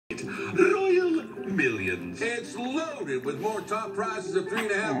Royal Millions. It's loaded with more top prizes of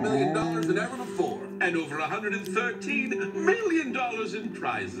 $3.5 million than ever before. And over $113 million in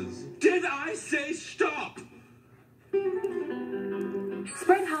prizes. Did I say stop?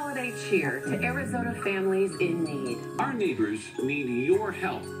 Spread holiday cheer to Arizona families in need. Our neighbors need your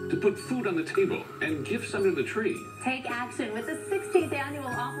help to put food on the table and gifts under the tree. Take action with the 16th annual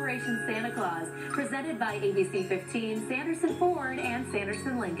Operation Santa Claus, presented by ABC 15, Sanderson Ford, and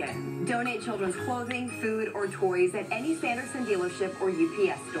Sanderson Lincoln. Donate children's clothing, food, or toys at any Sanderson dealership or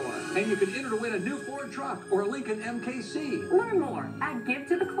UPS store. And you can enter to win a new Ford truck or a Lincoln MKC. Learn more at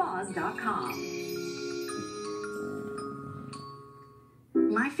givetotheclaus.com.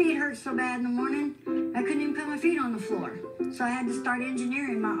 My feet hurt so bad in the morning, I couldn't even put my feet on the floor. So I had to start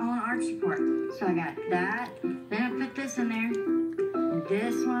engineering my own arch support. So I got that, then I put this in there, and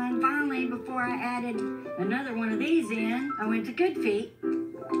this one. Finally, before I added another one of these in, I went to Good Feet,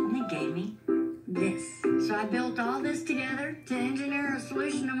 and they gave me this. So I built all this together to engineer a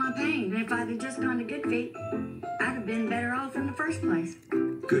solution to my pain. And if I'd have just gone to Good Feet, I'd have been better off in the first place.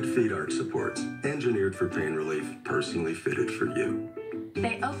 Good Feet Arch Supports, engineered for pain relief, personally fitted for you.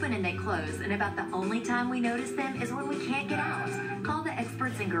 They open and they close, and about the only time we notice them is when we can't get out. Call the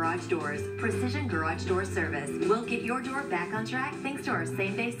experts in garage doors. Precision Garage Door Service. We'll get your door back on track thanks to our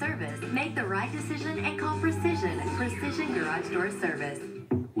same-day service. Make the right decision and call Precision. Precision Garage Door Service.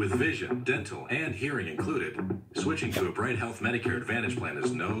 With vision, dental, and hearing included, switching to a Bright Health Medicare Advantage plan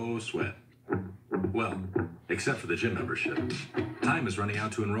is no sweat. Well, except for the gym membership. Time is running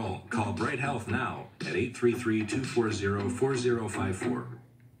out to enroll. Call Bright Health now at 833-240-4054.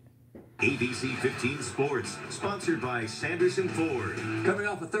 ABC 15 Sports, sponsored by Sanderson Ford. Coming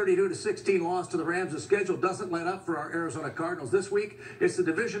off a 32-16 loss to the Rams, the schedule doesn't let up for our Arizona Cardinals. This week, it's the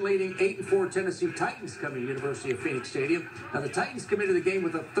division-leading 8-4 Tennessee Titans coming to University of Phoenix Stadium. Now, the Titans come into the game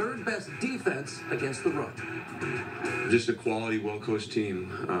with the third-best defense against the run. Just a quality, well-coached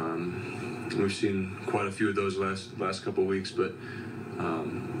team. We've seen quite a few of those last couple of weeks, but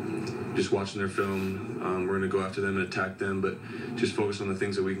just watching their film, we're going to go after them and attack them, but just focus on the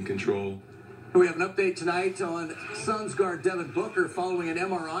things that we can control. We have an update tonight on Suns guard Devin Booker following an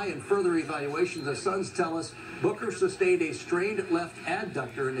MRI and further evaluations. The Suns tell us Booker sustained a strained left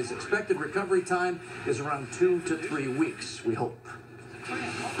adductor, and his expected recovery time is around 2 to 3 weeks, we hope.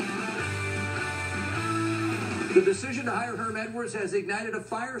 The decision to hire Herm Edwards has ignited a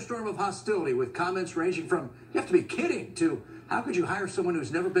firestorm of hostility, with comments ranging from, "You have to be kidding," to, "How could you hire someone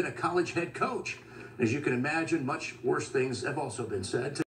who's never been a college head coach?" As you can imagine, much worse things have also been said.